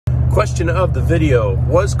Question of the video: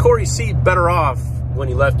 was CoryC better off when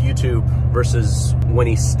he left YouTube versus when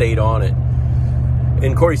he stayed on it?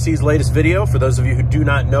 In CoryC's latest video, for those of you who do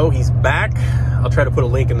not know, he's back. I'll try to put a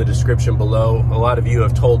link in the description below. A lot of you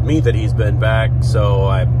have told me that he's been back, so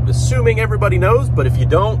I'm assuming everybody knows, but if you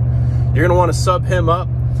don't, you're gonna wanna sub him up.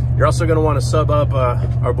 You're also gonna wanna sub up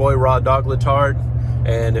our boy Raw Dog Litard,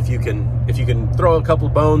 and if you can throw a couple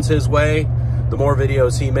bones his way, the more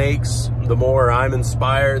videos he makes, the more I'm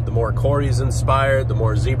inspired, the more Cory's inspired, the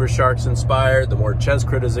more Zebra Shark's inspired, the more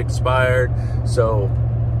Cheskrit is inspired. So,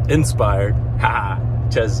 inspired, haha,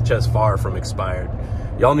 Ches far from expired.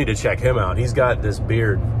 Y'all need to check him out. He's got this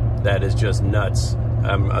beard that is just nuts.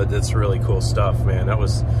 That's really cool stuff, man. That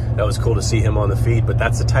was cool to see him on the feed, but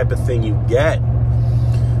that's the type of thing you get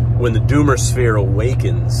when the Doomer Sphere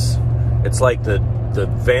awakens. It's like the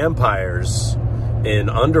vampires in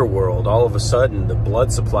Underworld. All of a sudden, the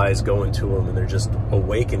blood supply is going to them, and they're just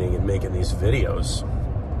awakening and making these videos,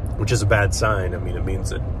 which is a bad sign. I mean, it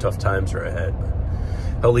means that tough times are ahead,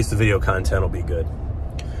 but at least the video content will be good.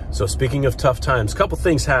 So speaking of tough times, a couple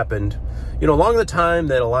things happened. You know, along the time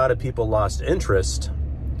that a lot of people lost interest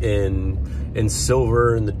in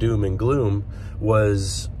silver and the doom and gloom,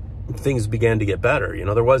 was things began to get better. You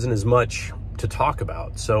know, there wasn't as much to talk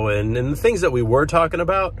about. So, and the things that we were talking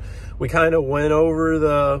about, we kind of went over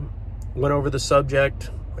the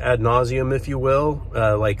subject ad nauseum, if you will,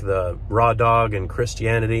 like the Raw Dog and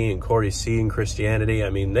Christianity and CoryC and Christianity.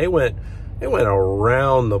 I mean, they went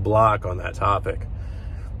around the block on that topic.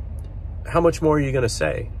 How much more are you going to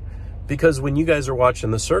say? Because when you guys are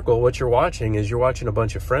watching The Circle, what you're watching is you're watching a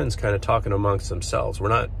bunch of friends kind of talking amongst themselves. We're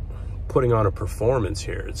not putting on a performance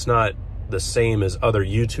here. It's not the same as other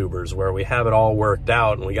YouTubers where we have it all worked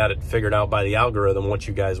out and we got it figured out by the algorithm what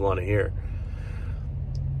you guys want to hear.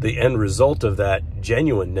 The end result of that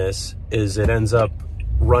genuineness is it ends up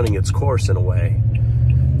running its course in a way.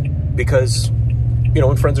 Because, you know,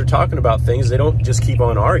 when friends are talking about things, they don't just keep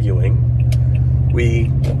on arguing. We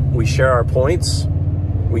share our points,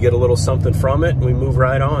 we get a little something from it, and we move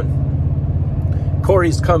right on.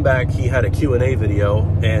 Cory's comeback, he had a Q&A video,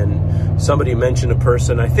 and somebody mentioned a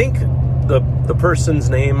person, I think the person's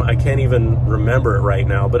name, I can't even remember it right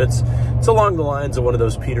now, but it's along the lines of one of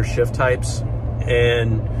those Peter Schiff types,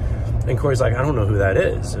 and Cory's like, I don't know who that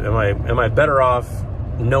is. Am I better off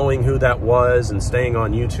knowing who that was and staying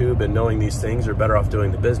on YouTube and knowing these things, or better off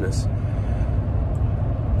doing the business?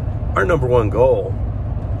 Our number one goal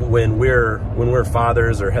when we're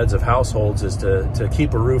fathers or heads of households is to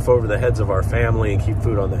keep a roof over the heads of our family and keep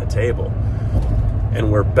food on that table.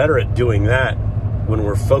 And we're better at doing that when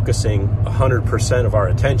we're focusing 100% of our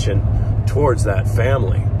attention towards that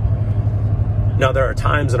family. Now, there are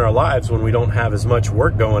times in our lives when we don't have as much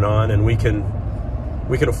work going on, and we can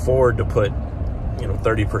afford to put, you know,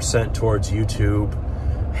 30% towards YouTube,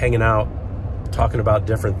 hanging out, talking about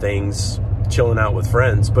different things, chilling out with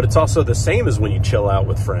friends. But it's also the same as when you chill out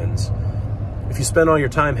with friends. If you spend all your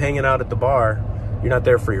time hanging out at the bar, you're not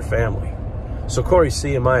there for your family. So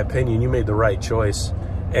CoryC, in my opinion, you made the right choice,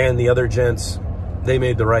 and the other gents, they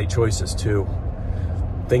made the right choices too.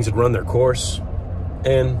 Things had run their course,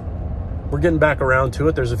 and we're getting back around to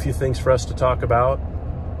it. There's a few things for us to talk about,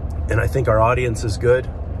 and I think our audience is good.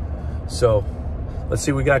 So let's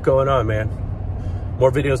see what we got going on, man.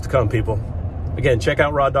 More videos to come, people. Again, check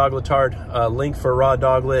out Raw Dog Litard. Link for Raw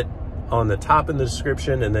Dog Lit on the top in the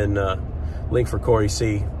description, and then link for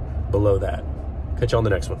CoryC below that. Catch you on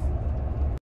the next one.